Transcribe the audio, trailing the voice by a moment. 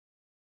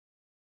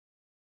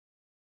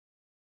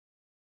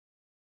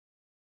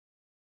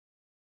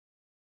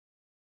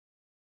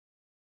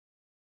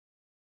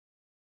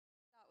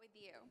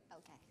you.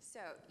 Okay.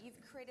 So you've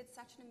created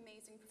such an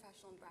amazing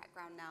professional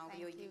background now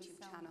with Thank your you YouTube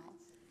so channel.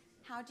 much.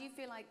 How do you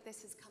feel like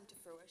this has come to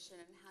fruition,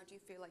 and how do you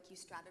feel like you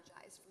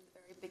strategized from the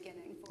very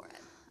beginning for it?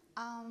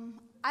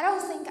 I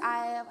don't think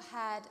I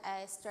had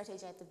a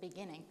strategy at the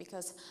beginning,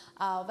 because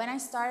when I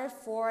started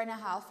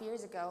 4.5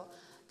 years ago,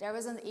 there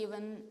wasn't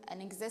even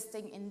an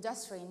existing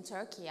industry in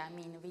Turkey. I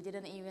mean, we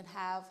didn't even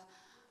have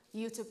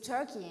YouTube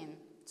Turkey in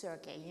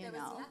Turkey, you know.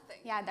 There was nothing.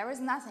 Yeah, there was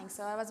nothing.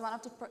 So I was one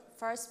of the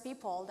first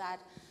people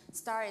that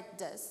started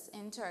this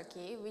in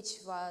Turkey, which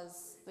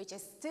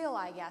is still,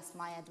 I guess,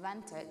 my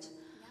advantage. Yeah.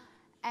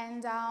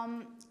 And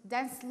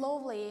then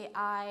slowly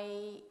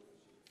I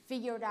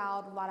figured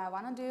out what I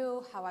want to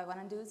do, how I want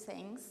to do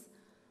things,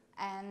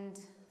 and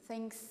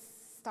things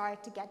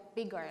started to get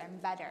bigger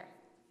and better.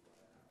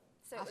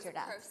 So it was a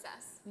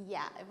process.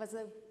 Yeah, it was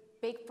a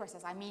big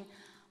process. I mean,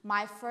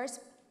 my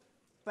first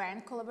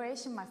brand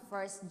collaboration, my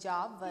first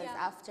job was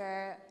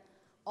after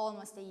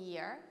almost a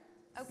year.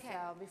 Okay,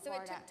 so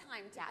it took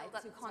time to build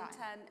up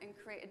content and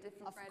create a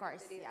different brand. Of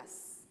course, videos.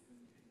 yes.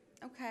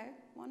 Okay,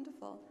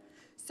 wonderful.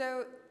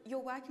 So you're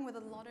working with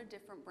a lot of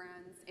different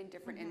brands in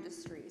different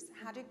industries.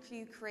 How do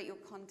you create your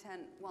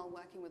content while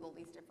working with all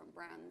these different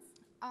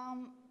brands?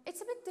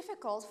 It's a bit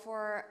difficult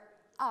for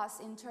us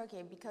in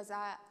Turkey, because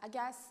I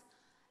guess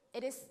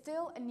it is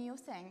still a new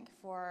thing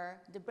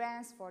for the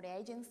brands, for the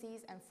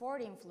agencies, and for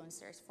the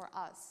influencers, for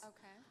us.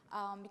 Okay.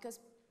 Because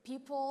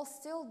people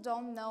still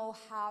don't know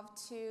how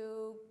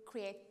to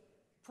create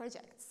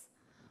projects.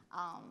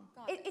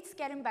 It's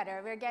getting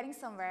better. We're getting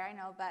somewhere, I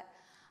know, but...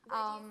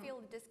 Where do you feel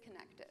the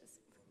disconnect is?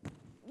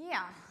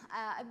 Yeah,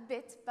 a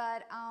bit,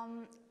 but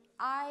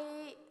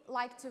I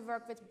like to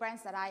work with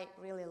brands that I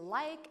really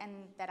like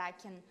and that I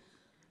can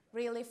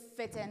really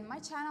fit in my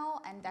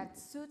channel and that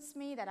suits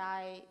me, that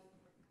I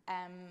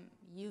am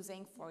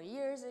using for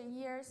years and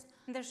years.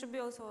 And there should be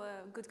also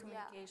a good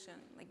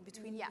communication, like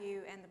between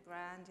you and the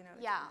brand, you know.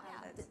 Yeah,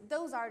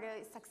 those are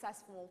the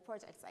successful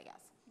projects, I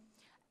guess.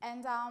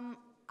 And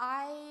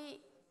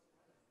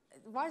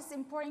what's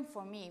important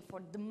for me,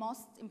 the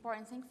most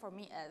important thing for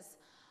me is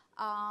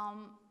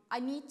I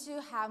need to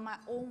have my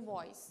own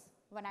voice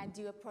when I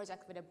do a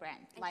project with a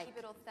brand. And keep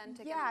it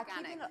authentic and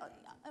organic.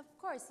 Of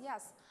course,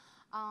 yes.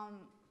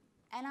 And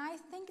I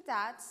think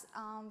that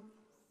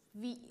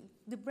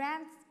the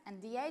brand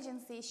and the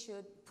agency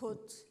should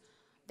put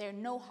their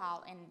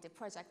know-how in the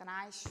project, and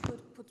I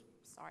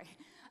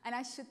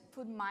should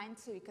put mine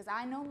too, because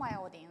I know my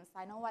audience,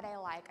 I know what I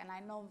like, and I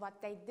know what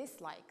they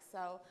dislike.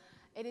 So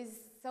it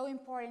is so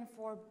important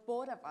for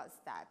both of us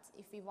that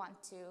if we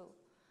want to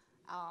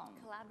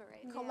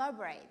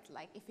collaborate,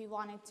 like if we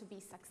want it to be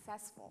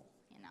successful,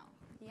 you know.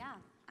 Yeah,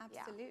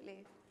 absolutely.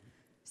 Yeah.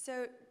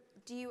 So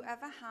do you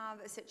ever have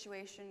a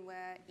situation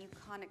where you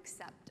can't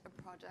accept a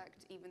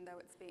project even though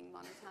it's being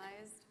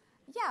monetized?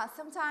 Yeah,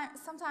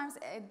 sometimes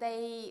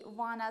they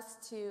want us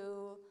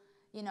to,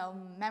 you know,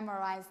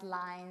 memorize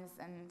lines,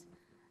 and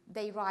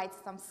they write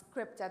some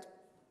scripted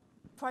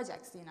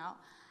projects, you know,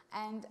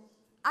 and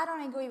I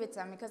don't agree with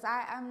them, because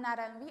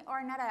we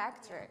are not an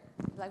actor.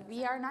 Like,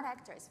 we are not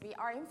actors. We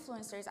are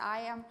influencers.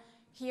 I am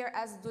here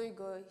as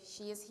Duygu.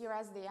 She is here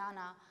as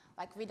Diana.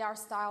 Like, with our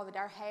style, with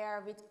our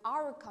hair, with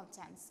our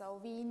content.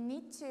 So we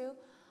need to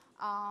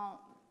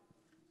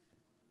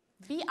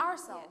be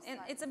ourselves. Yeah,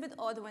 and it's a bit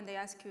odd when they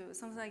ask you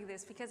something like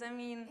this, because I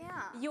mean,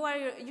 yeah.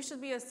 you should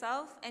be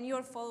yourself, and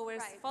your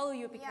followers follow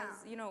you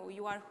because you know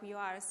you are who you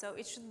are. So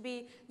it should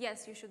be,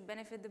 yes, you should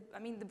benefit.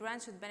 The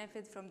brand should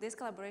benefit from this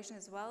collaboration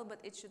as well,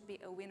 but it should be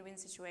a win-win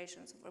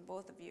situation for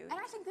both of you. And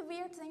I think the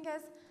weird thing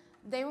is,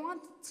 they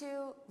want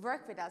to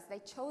work with us. They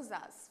chose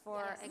us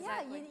for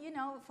you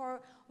know,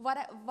 for what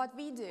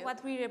we do,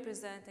 what we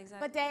represent,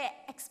 exactly. But they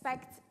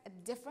expect a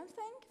different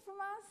thing from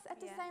us at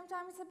the same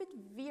time. It's a bit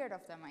weird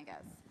of them, I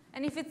guess.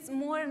 And if it's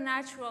more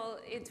natural,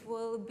 it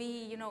will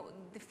be, you know,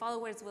 the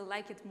followers will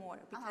like it more,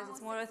 because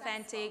it's more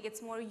authentic,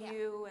 it's more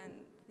you, and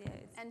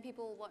and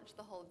people will watch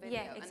the whole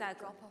video, exactly. and the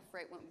drop-off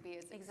rate won't be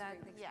as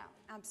exactly. extreme.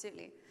 Yeah,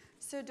 absolutely.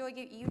 So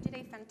Duygu, you did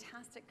a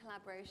fantastic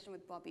collaboration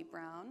with Bobby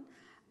Brown,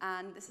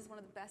 and this is one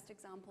of the best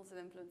examples of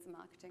influencer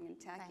marketing in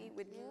Turkey.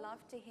 We'd love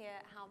to hear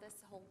how this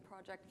whole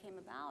project came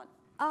about.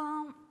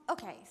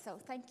 Okay, so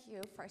thank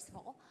you, first of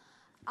all.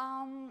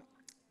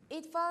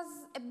 It was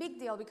a big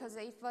deal because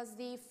it was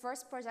the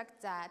first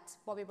project that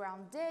Bobby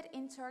Brown did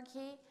in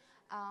Turkey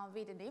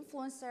with an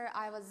influencer.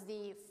 I was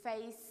the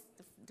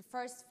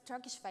first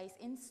Turkish face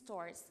in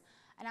stores,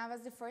 and I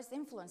was the first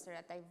influencer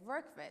that they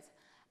worked with.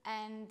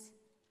 And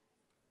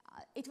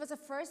it was a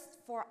first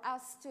for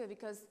us too,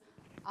 because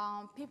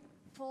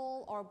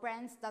people or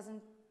brands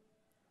don't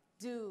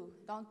do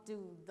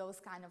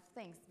those kind of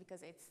things,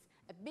 because it's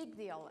a big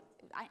deal.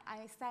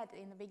 I said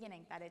in the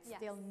beginning that it's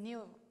still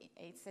new.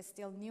 It's a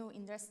still new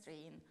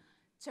industry in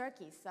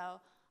Turkey,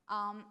 so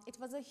it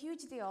was a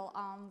huge deal.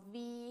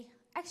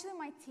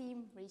 My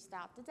team reached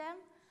out to them,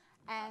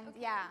 and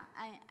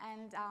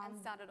and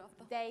started off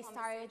the they whole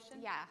started.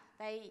 conversation? Yeah,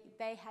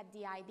 they had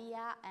the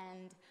idea,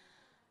 and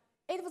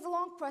it was a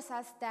long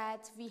process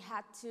that we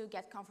had to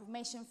get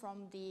confirmation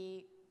from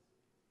the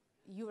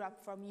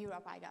from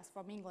Europe, I guess,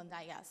 from England,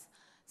 I guess.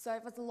 So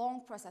it was a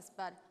long process,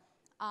 but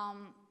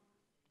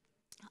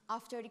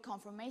after the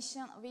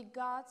confirmation we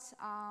got,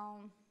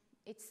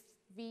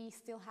 we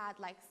still had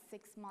like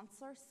 6 months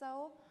or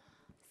so.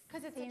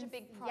 Because it's such a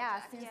big project.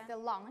 Yeah, since the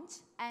launch.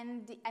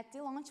 And at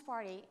the launch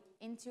party,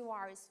 in 2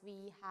 hours,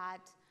 we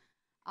had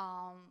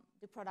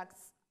the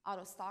products out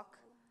of stock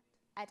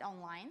at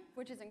online.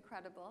 Which is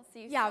incredible. So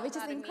which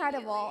is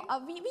incredible.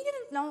 We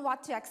didn't know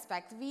what to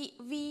expect.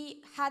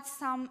 We had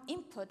some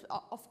input,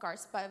 of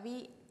course, but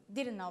we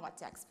didn't know what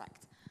to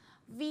expect.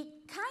 We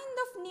kind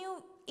of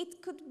knew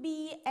it could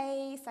be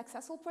a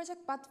successful project,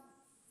 but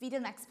we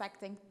didn't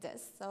expect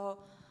this. So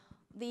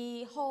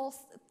the whole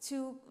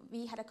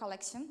we had a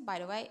collection, by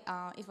the way.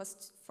 It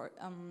was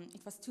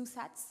 2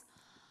 sets,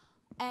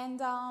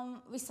 and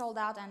we sold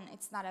out, and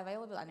it's not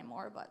available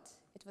anymore. But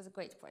it was a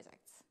great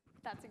project.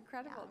 That's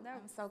incredible. Yeah,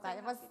 I'm so glad.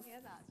 It was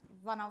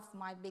one of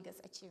my biggest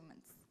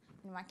achievements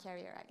in my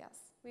career, I guess.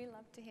 We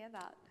love to hear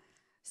that.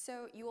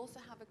 So you also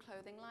have a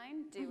clothing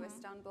line, Duygu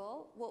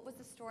Istanbul. What was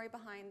the story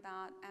behind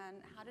that,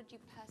 and how did you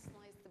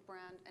personalize the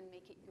brand and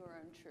make it your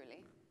own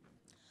truly?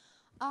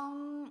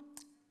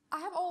 I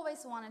have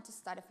always wanted to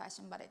study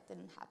fashion, but it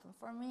didn't happen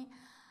for me.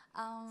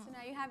 So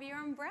now you have your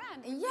own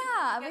brand.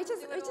 Yeah, which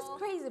is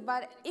crazy.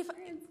 But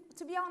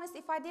to be honest,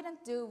 if I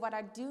didn't do what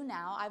I do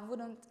now, I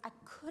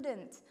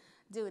couldn't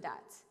do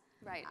that.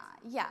 Right.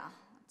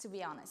 To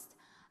be honest.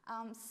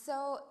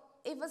 So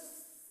it was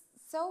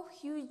so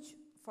huge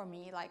for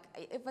me. Like,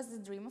 it was a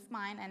dream of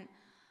mine, and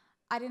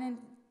I didn't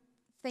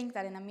think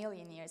that in a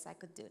million years I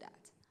could do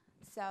that.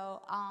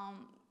 So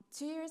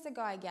 2 years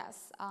ago, I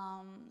guess,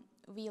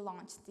 we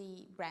launched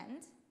the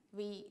brand.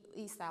 We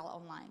sell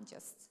online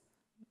just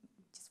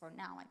for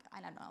now. Like,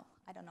 I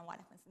don't know what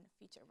happens in the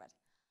future, but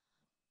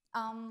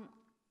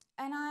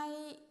and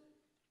I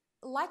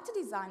like to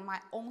design my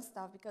own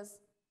stuff because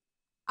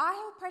I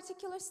have a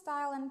particular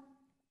style, and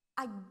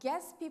I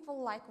guess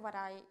people like what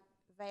I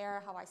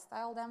wear, how I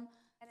style them.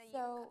 And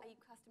are you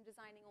custom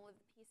designing all of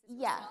the pieces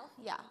yourself?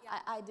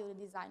 I do the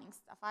designing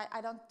stuff.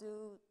 I don't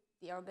do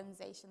the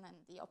organization and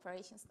the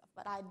operation stuff,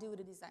 but I do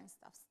the design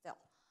stuff still.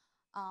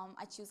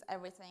 I choose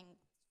everything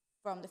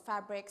from the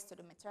fabrics to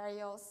the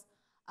materials.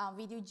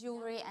 We do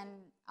jewelry and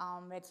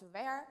ready to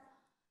wear.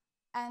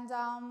 And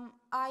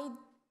I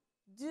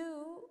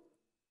do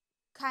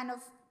kind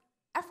of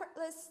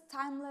effortless,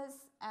 timeless,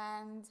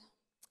 and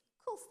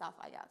cool stuff,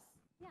 I guess.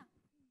 Yeah.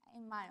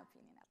 In my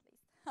opinion, at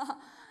least.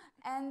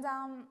 And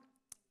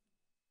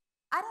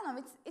I don't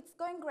know, it's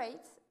going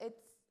great. It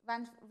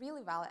went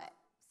really well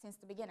since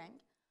the beginning.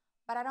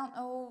 But I don't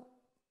know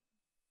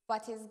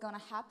what is going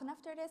to happen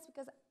after this,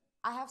 because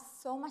I have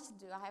so much to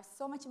do. I have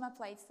so much on my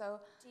plate. So,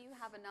 do you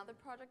have another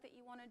project that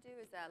you want to do?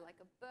 Is there like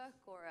a book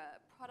or a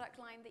product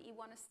line that you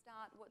want to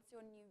start? What's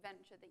your new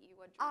venture that you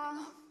are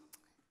dreaming of?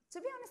 To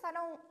be honest,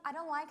 I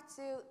don't like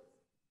to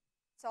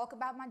talk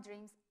about my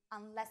dreams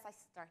unless I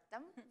start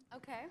them.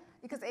 Okay.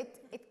 Because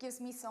it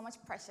gives me so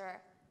much pressure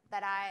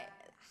that I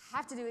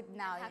have to do it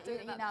now.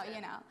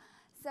 You know.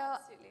 So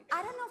absolutely.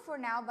 I don't know for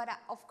now, but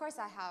of course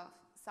I have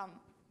some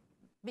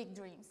big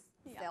dreams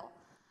still.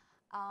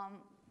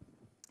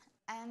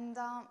 And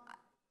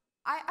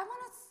I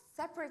want to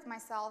separate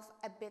myself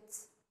a bit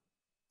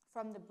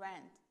from the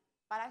brand.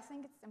 But I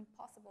think it's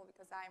impossible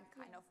because I'm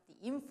kind of the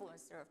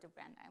influencer of the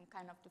brand. I'm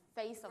kind of the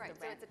face of the brand.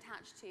 So it's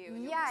attached to you.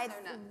 Yeah,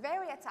 it's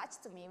very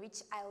attached to me,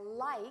 which I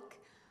like.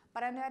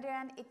 But on the other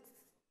hand,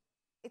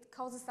 it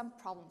causes some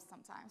problems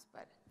sometimes.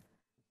 But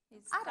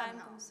it's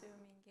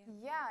time-consuming.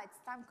 Yeah, it's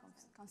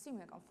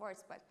time-consuming, of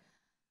course. But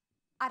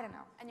I don't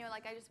know. And you're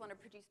like, I just want to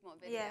produce more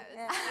videos.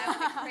 I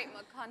want to create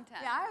more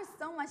content. Yeah, I have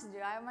so much to do.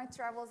 I have my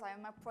travels, I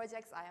have my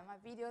projects, I have my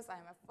videos, I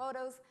have my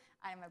photos,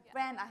 I have my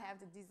brand, I have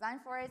the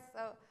design for it.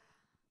 So.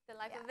 The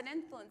life of an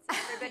influencer,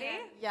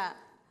 everybody.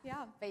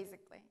 Yeah,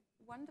 basically.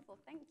 Wonderful,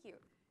 thank you.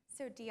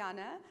 So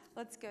Diana,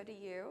 let's go to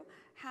you.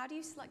 How do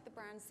you select the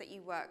brands that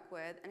you work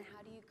with, and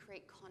how do you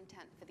create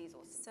content for these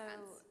awesome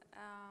brands?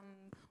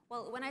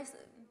 Well,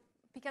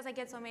 because I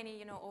get so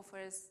many,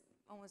 offers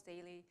almost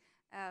daily,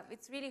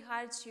 it's really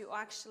hard to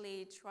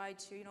actually try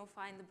to,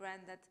 find the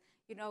brand that,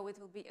 it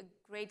will be a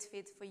great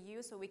fit for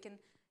you. So we can,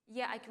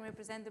 I can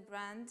represent the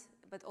brand,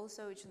 but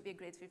also it should be a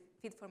great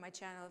fit for my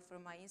channel, for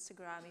my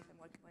Instagram, if I'm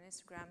working on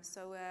Instagram.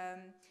 So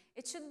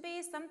it should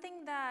be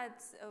something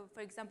that,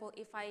 for example,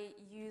 if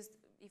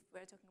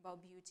we're talking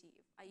about beauty,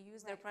 if I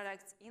use their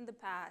products in the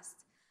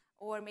past,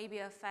 or maybe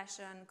a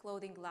fashion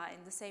clothing line,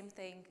 the same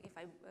thing, if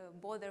I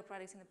bought their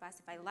products in the past,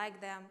 if I like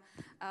them,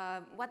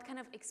 what kind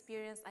of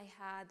experience I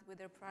had with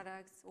their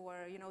products,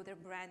 or their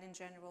brand in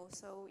general.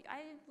 So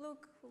I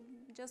look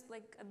just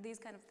like at these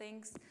kind of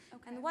things,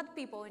 and what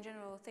people in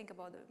general think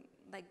about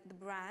the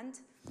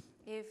brand.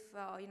 if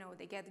you know,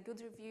 they get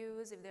good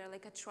reviews, if they're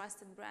like a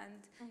trusted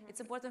brand. It's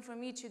important for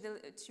me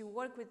to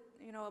work with,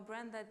 you know, a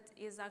brand that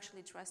is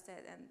actually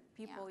trusted and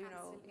people, you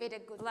know, with a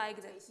good like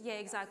that. reputation. Yeah,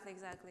 exactly,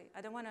 exactly.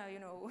 I don't want to, you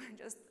know,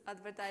 just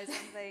advertise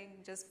something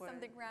just for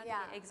something random.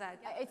 Yeah,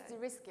 exactly. It's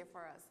risky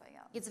for us.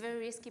 Yeah. It's very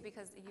risky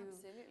because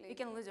Absolutely. you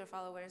can lose your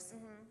followers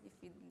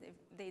if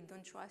they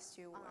don't trust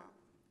you. Or,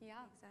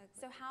 Yeah. exactly.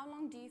 So how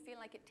long do you feel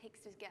like it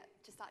takes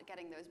to start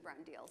getting those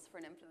brand deals for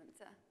an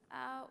influencer?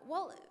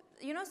 Well,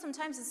 you know,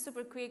 sometimes it's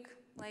super quick,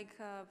 like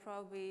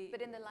probably.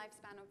 But in the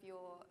lifespan of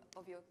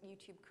your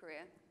YouTube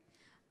career?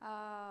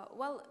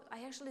 Well, I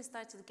actually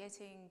started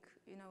getting,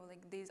 you know,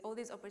 like all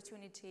these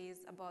opportunities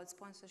about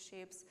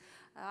sponsorships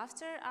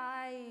after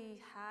I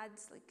had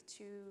like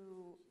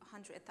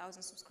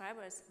 200,000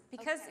 subscribers.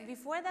 Because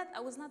before that,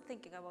 I was not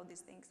thinking about these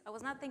things. I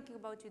was not thinking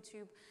about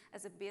YouTube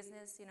as a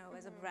business, you know,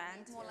 as a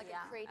brand. More like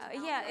a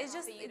creative yeah,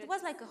 outlet it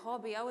was like a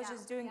hobby. I was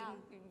just doing,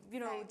 you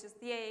know,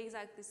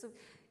 exactly. So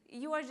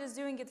you are just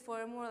doing it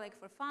for more like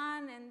for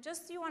fun and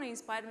just you want to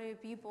inspire maybe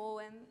people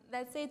and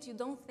that's it. You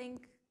don't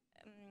think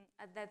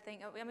at that thing.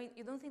 I mean,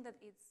 you don't think that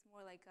it's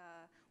more like a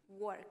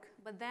work,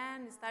 but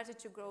then it started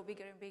to grow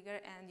bigger and bigger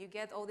and you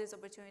get all these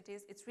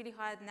opportunities. It's really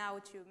hard now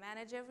to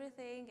manage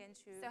everything and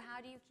to... So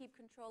how do you keep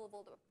control of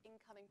all the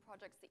incoming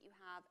projects that you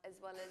have as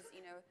well as,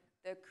 you know,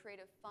 the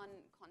creative fun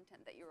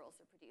content that you're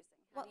also producing?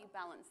 How do you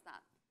balance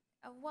that?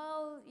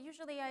 Well,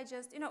 usually I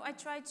just, you know, I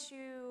try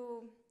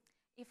to...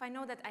 If I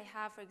know that I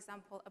have, for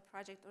example, a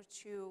project or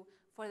two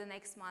for the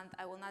next month,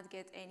 I will not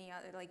get any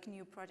other like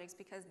new projects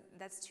because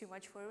that's too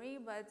much for me.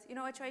 But you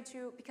know, I try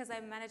to, because I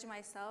manage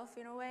myself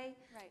in a way.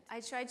 Right. I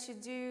try to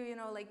do, you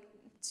know, like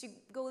to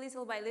go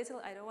little by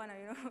little. I don't want to,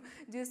 you know,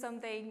 do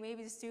something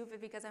maybe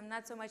stupid because I'm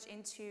not so much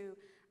into.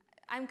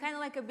 I'm kind of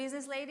like a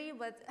business lady,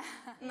 but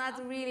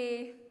not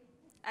really.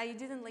 I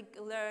didn't like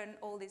learn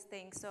all these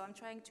things, so I'm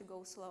trying to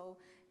go slow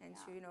and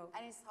to, you know.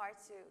 And it's hard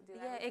to do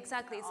that. Yeah,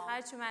 exactly. It's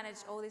hard to manage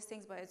all these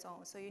things by its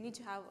own. So you need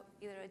to have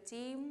either a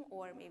team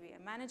or maybe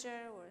a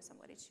manager or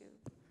somebody to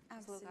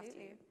look after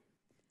you.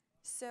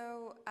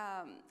 So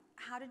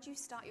how did you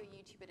start your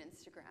YouTube and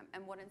Instagram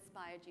and what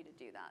inspired you to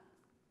do that?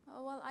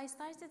 Well, I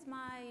started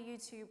my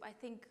YouTube, I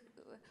think,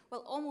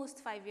 well,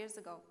 almost 5 years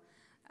ago.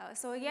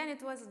 So again,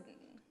 it was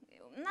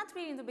not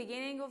really in the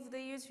beginning of the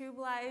YouTube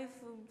life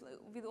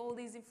with all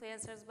these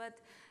influencers, but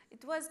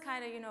it was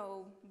kind of, you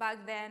know, back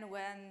then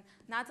when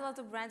not a lot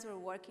of brands were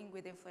working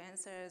with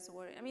influencers,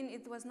 or, I mean,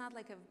 it was not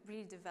like a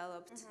really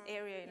developed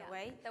area in a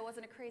way. There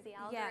wasn't a crazy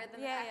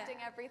algorithm affecting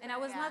everything. And I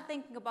was not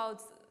thinking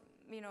about,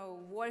 you know,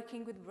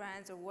 working with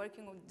brands or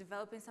working on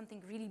developing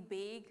something really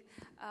big,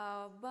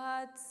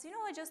 but, you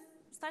know, I just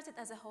started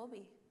as a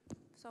hobby.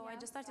 So I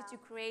just started to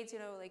create, you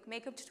know, like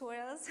makeup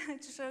tutorials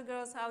to show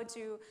girls how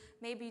to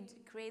maybe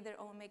create their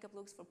own makeup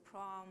looks for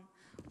prom,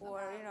 or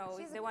you know,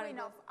 She's if they the want to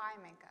queen of eye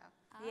makeup.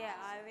 Yeah,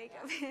 eye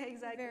makeup.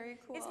 Exactly. Very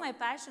cool. It's my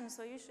passion,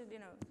 so you should, you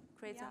know,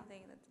 create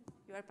something that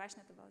you are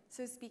passionate about.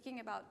 So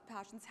speaking about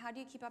passions, how do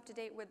you keep up to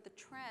date with the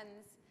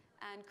trends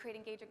and create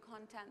engaging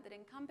content that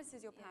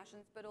encompasses your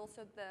passions, but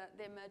also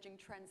the emerging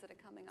trends that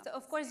are coming up? So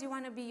of course you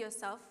want to be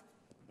yourself.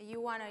 You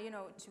want to, you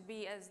know, to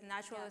be as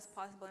natural as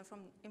possible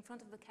in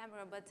front of the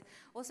camera, but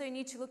also you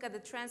need to look at the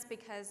trends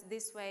because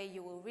this way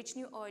you will reach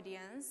new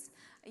audience.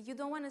 You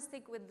don't want to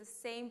stick with the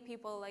same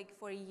people like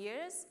for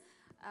years.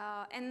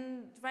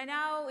 And right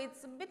now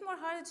it's a bit more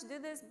harder to do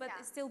this, but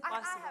it's still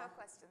possible. I have a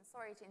question.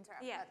 Sorry to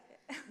interrupt. Yeah.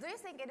 But do you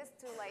think it is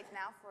too late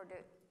now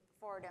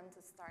for them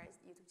to start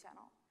a YouTube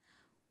channel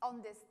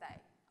on this day?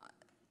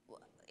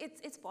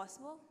 It's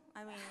possible.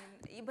 I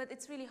mean, but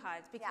it's really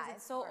hard because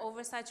it's so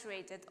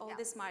oversaturated, all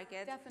this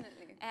market.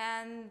 Definitely.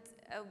 And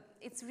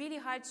it's really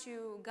hard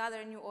to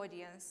gather a new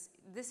audience.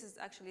 This is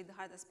actually the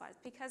hardest part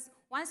because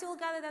once you will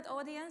gather that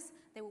audience,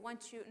 they will want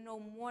to know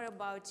more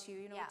about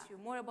you,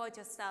 more about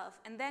yourself,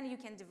 and then you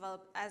can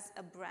develop as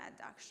a brand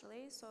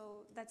actually.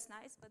 So that's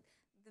nice, but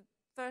the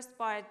first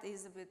part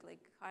is a bit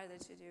like harder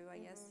to do, I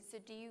guess. So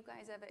do you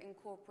guys ever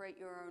incorporate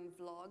your own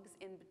vlogs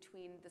in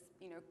between this,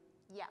 you know,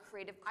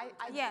 creative content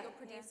that you're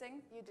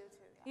producing? You do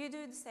too. You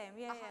do the same,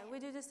 we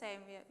do the same,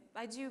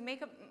 I do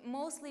makeup,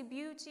 mostly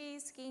beauty,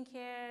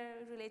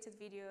 skincare related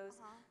videos,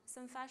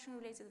 some fashion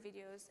related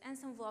videos, and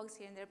some vlogs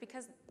here and there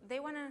because they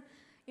want to,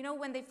 you know,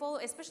 when they follow,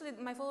 especially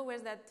my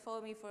followers that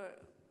follow me for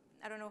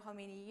I don't know how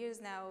many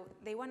years now,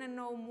 they want to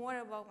know more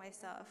about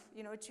myself,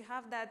 you know, to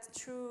have that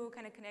true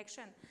kind of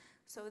connection.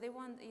 So they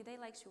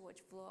like to watch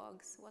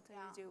vlogs. What are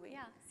you doing?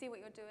 Yeah, see what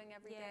you're doing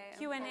every day.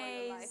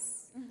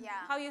 Q&As.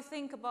 How you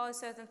think about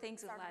certain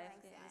things in life.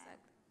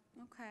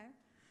 Exactly. Okay.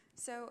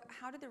 So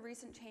how did the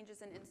recent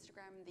changes in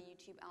Instagram and the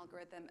YouTube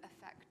algorithm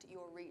affect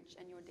your reach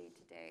and your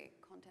day-to-day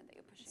content that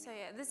you're pushing out?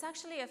 So this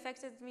actually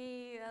affected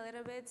me a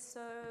little bit.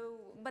 So,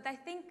 but I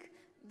think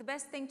the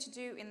best thing to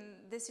do in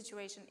this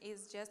situation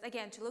is just,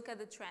 again, to look at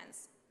the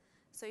trends.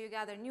 So you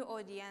gather new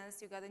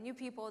audience, you gather new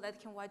people that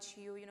can watch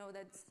you, you know,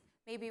 that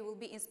maybe will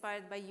be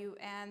inspired by you.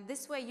 And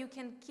this way you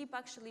can keep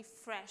actually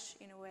fresh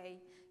in a way,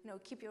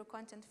 keep your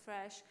content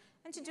fresh.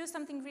 And to do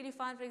something really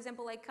fun, for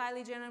example, like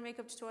Kylie Jenner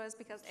makeup tutorials,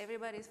 because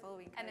everybody's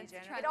following Kylie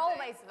Jenner. It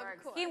always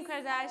works. Kim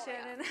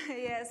Kardashian,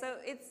 and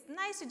so it's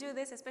nice to do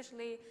this,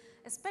 especially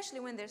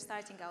when they're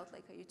starting out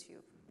like a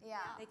YouTube. Yeah.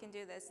 They can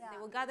do this. They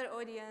will gather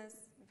audience.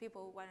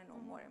 People want to know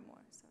more and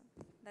more. So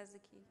that's the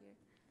key here.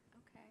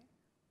 Okay,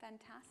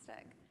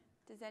 fantastic.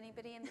 Does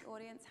anybody in the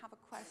audience have a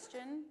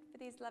question for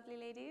these lovely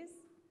ladies?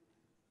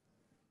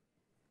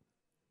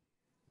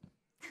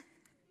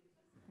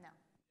 No.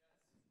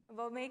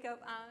 About makeup?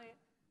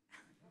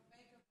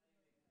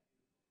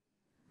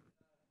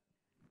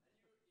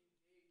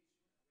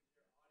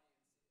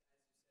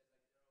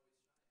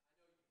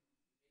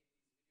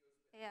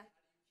 Yeah.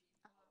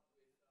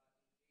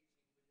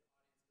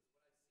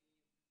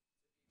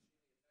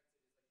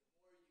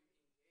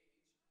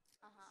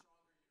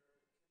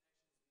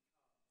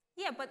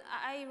 Yeah, but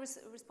I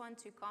respond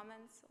to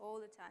comments all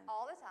the time.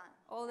 All the time?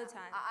 All the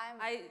time.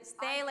 I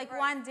stay like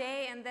one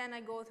day and then I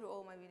go through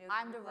all my videos.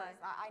 I'm the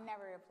worst. I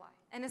never reply.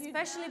 And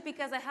especially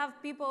because I have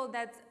people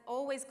that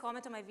always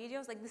comment on my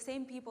videos, like the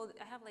same people.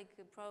 I have like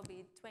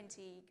probably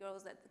 20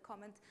 girls that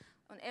comment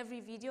on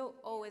every video,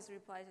 always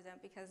reply to them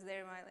because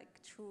they're my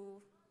like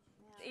true,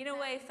 in a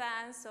way,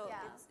 fans. So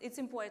it's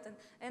important.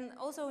 And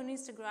also on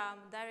Instagram,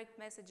 direct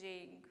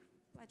messaging,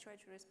 I try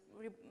to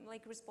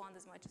respond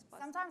as much as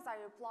possible. Sometimes I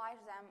reply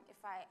to them if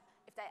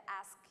they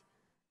ask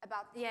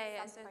about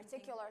some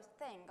particular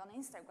thing on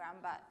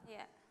Instagram, but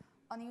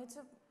on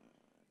YouTube,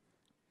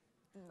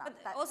 not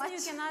but that also much.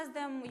 You can ask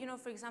them,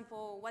 for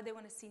example, what they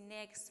want to see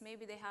next.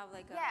 Maybe they have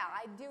like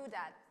I do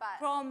that, but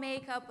pro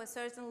makeup, a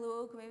certain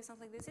look, maybe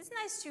something like this. It's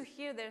nice to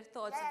hear their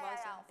thoughts about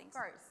certain things.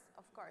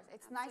 Of course.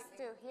 It's nice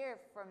to hear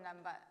from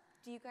them, but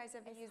do you guys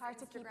ever use hard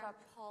to keep Instagram up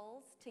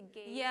polls to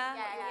gauge? Yeah.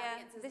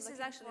 This is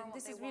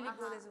really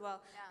good as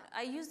well.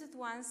 I used it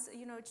once,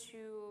 I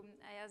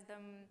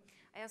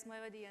asked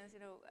my audience,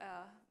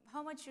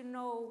 how much you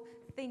know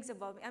things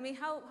about me. I mean,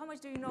 how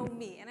much do you know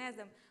me? And I asked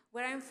them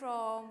where I'm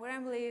from, where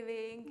I'm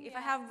living, if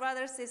I have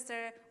brother,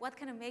 sister, what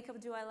kind of makeup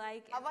do I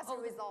like. How was the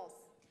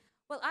results?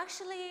 Well,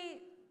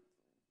 actually,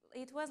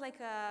 it was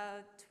like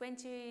a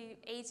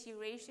 20-80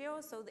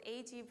 ratio, so the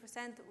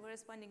 80% were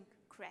responding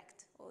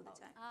correct all the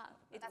time.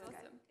 That's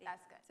awesome.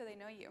 That's good. So they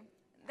know you.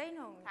 They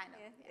know me. Kind of.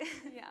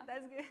 Yeah.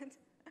 That's good.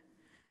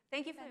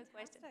 Thank you for your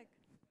question.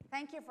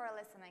 Thank you for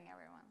listening,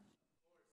 everyone.